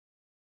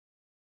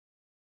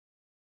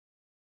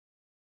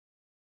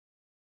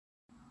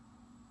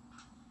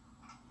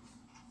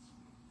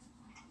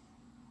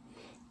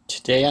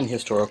Today on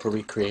Historical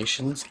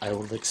Recreations, I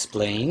will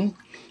explain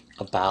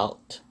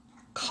about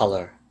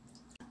color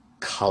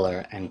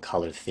and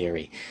color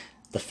theory.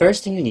 The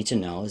first thing you need to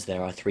know is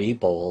there are 3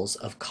 bowls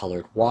of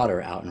colored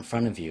water out in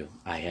front of you.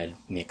 I had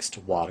mixed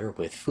water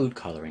with food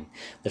coloring.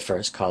 The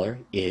first color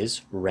is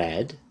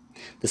red,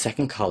 the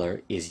second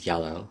color is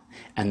yellow,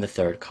 and the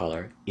third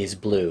color is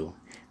blue.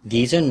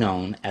 These are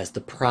known as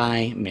the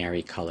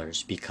primary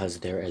colors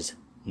because there is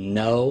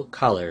no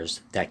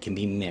colors that can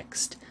be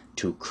mixed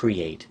to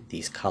create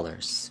these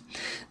colors.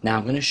 Now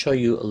I'm going to show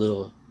you a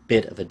little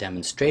bit of a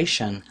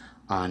demonstration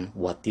on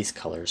what these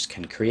colors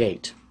can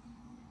create.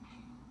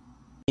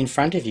 In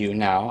front of you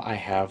now I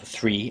have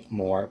 3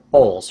 more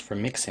bowls for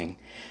mixing.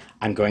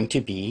 I'm going to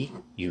be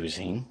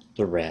using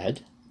the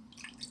red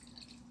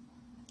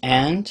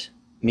and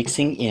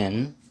mixing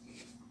in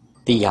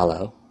the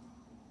yellow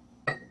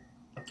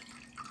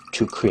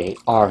to create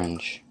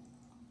orange.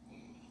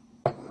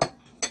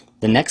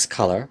 The next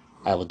color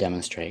I will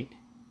demonstrate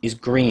is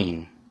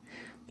green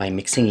by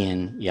mixing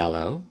in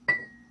yellow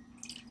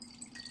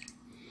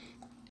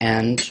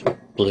and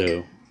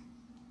blue.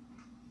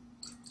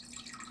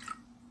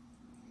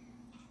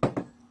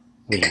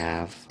 We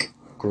have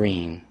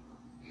green.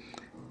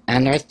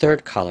 And our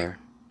third color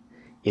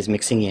is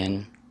mixing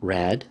in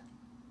red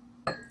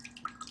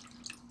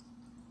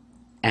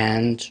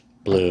and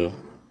blue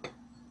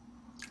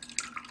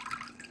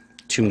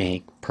to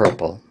make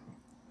purple.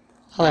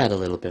 I'll add a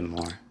little bit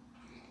more.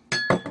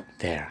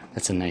 There,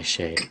 that's a nice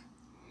shade.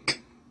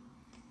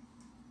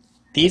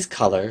 These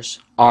colors,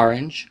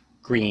 orange,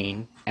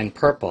 green, and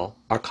purple,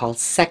 are called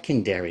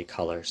secondary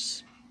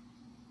colors.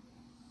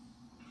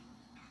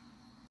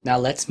 Now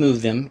let's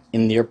move them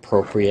in the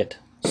appropriate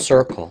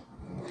circle.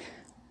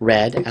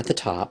 Red at the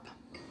top,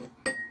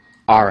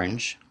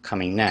 orange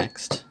coming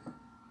next,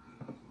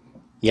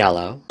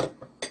 yellow,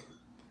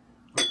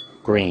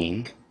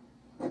 green,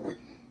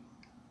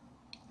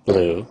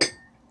 blue,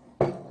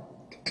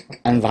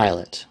 and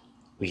violet.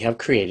 We have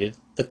created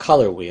the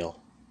color wheel.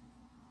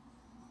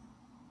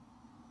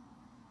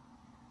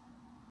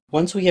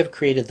 Once we have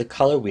created the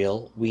color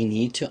wheel, we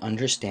need to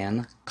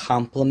understand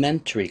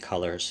complementary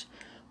colors.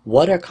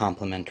 What are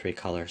complementary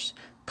colors?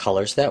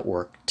 Colors that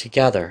work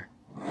together.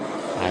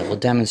 I will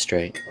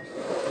demonstrate.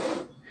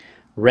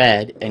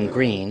 Red and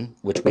green,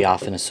 which we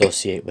often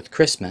associate with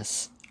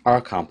Christmas, are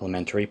a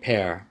complementary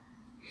pair.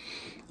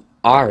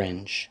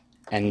 Orange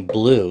and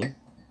blue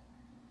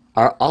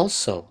are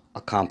also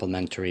a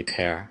complementary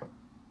pair.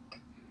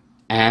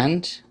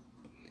 And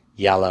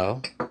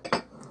yellow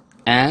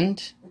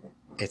and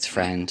its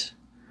friend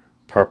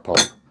purple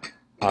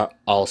are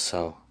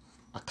also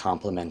a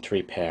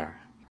complementary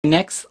pair. The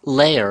next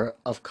layer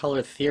of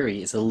color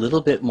theory is a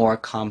little bit more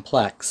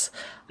complex.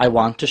 I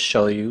want to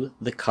show you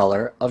the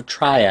color of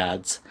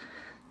triads.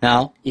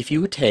 Now, if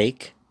you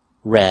take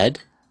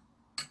red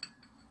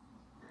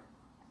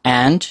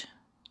and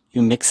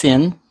you mix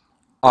in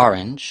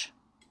orange,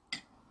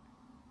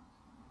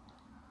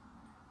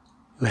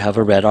 you have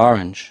a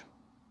red-orange.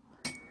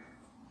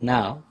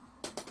 Now,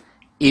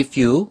 if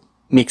you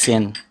mix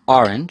in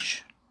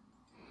orange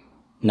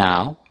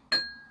now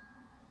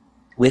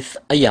with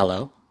a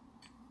yellow,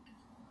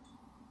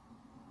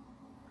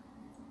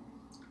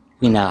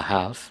 we now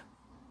have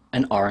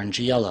an orange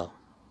yellow.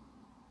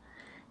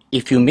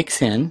 If you mix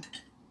in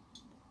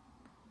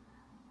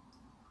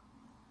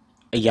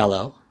a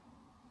yellow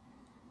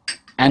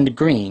and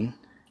green,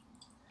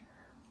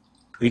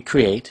 we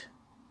create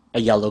a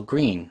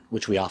yellow-green,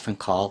 which we often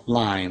call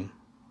lime.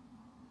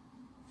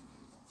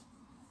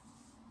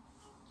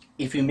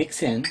 If you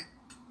mix in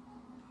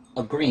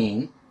a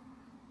green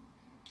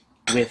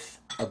with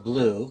a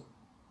blue,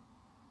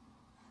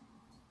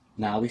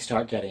 now we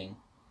start getting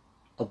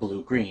a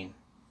blue-green.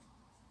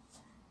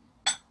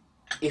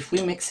 If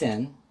we mix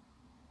in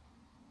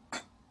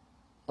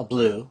a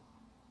blue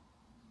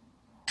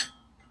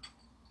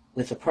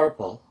with a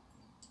purple,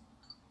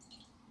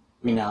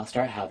 we now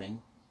start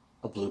having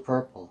a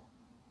blue-purple.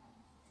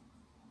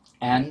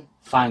 And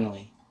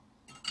finally,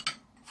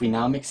 if we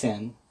now mix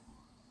in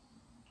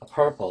a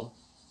purple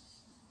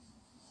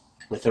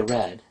with a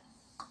red,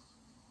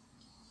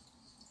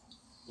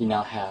 we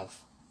now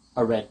have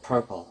a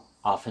red-purple,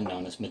 often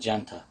known as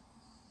magenta.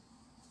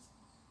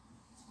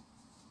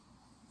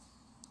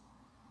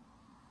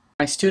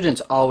 My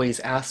students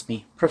always ask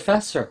me,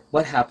 "Professor,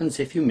 what happens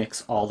if you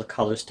mix all the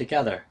colors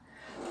together?"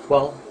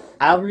 Well,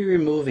 I'll be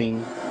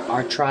removing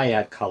our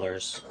triad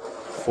colors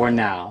for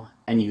now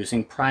and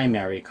using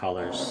primary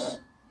colors.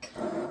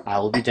 I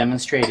will be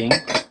demonstrating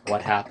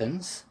what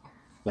happens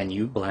when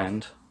you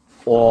blend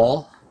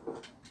all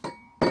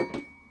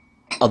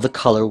of the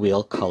color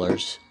wheel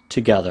colors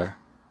together.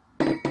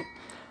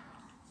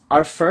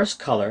 Our first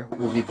color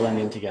we'll be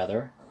blending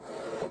together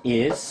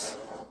is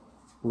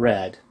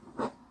red.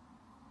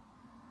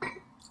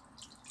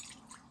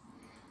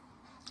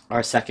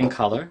 Our second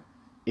color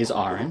is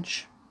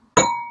orange.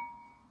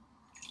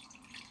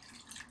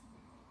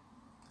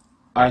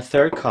 Our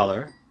third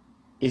color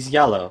is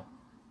yellow.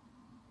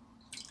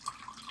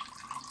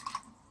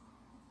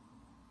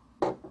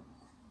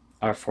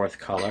 Our fourth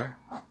color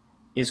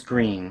is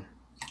green.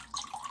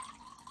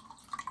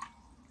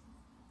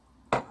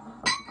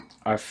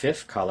 Our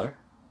fifth color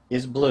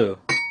is blue.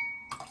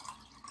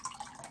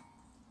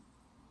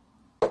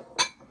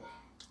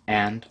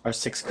 And our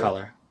sixth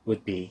color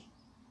would be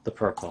the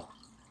purple.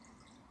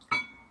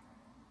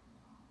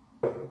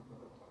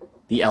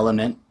 The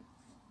element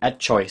at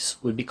choice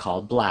would be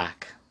called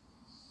black.